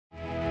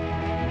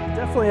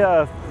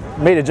Definitely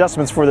made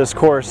adjustments for this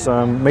course.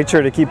 Made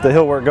sure to keep the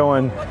hill work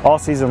going all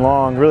season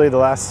long. Really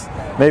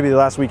maybe the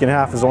last week and a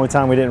half is the only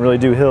time we didn't really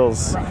do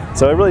hills.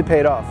 So it really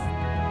paid off.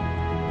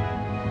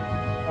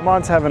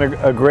 Amon's having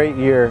a great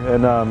year,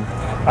 and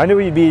I knew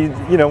he'd be,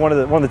 one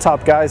of the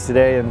top guys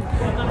today, and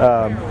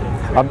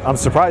I'm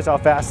surprised how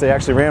fast they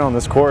actually ran on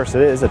this course.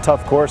 It is a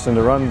tough course, and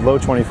to run low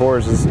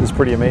 24s is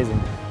pretty amazing.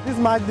 This is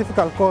the most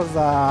difficult course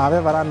I've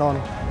ever run on.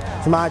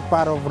 It's much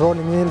part of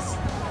rolling hills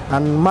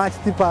and much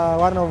steeper.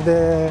 One of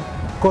the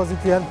courses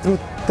we went through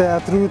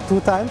 2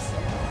 times,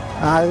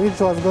 which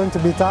was going to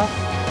be tough.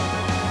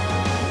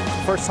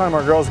 First time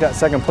our girls got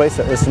second place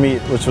at this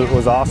meet, which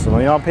was awesome. I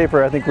mean, on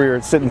paper, I think we were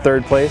sitting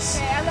 3rd place,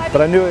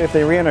 but I knew if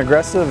they ran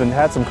aggressive and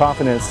had some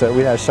confidence that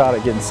we had a shot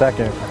at getting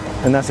second,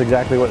 and that's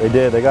exactly what they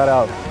did. They got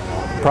out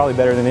probably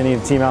better than any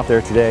team out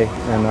there today,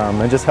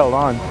 and just held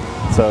on.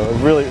 So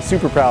really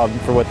super proud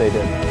for what they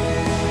did.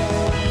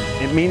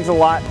 It means a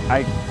lot.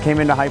 I came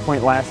into High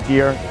Point last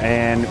year,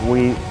 and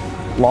we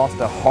lost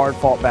a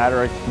hard-fought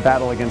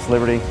battle against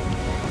Liberty.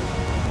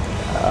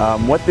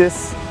 What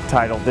this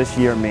title this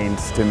year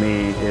means to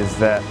me is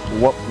that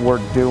what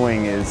we're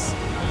doing is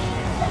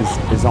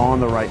on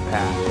the right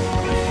path.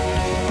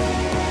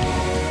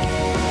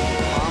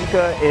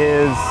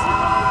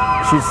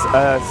 She's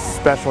a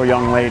special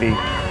young lady.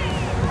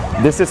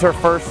 This is her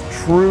first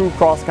true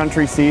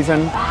cross-country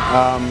season,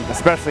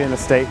 especially in the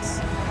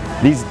States.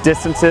 These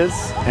distances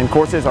and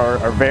courses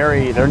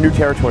they're new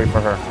territory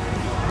for her.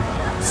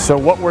 So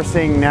what we're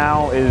seeing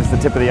now is the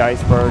tip of the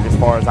iceberg as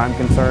far as I'm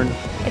concerned.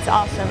 It's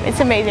awesome.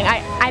 It's amazing.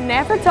 I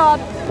never thought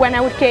when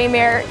I came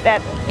here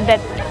that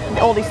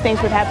all these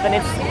things would happen.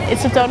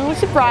 It's a total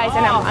surprise,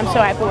 and I'm so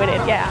happy with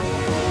it. Yeah.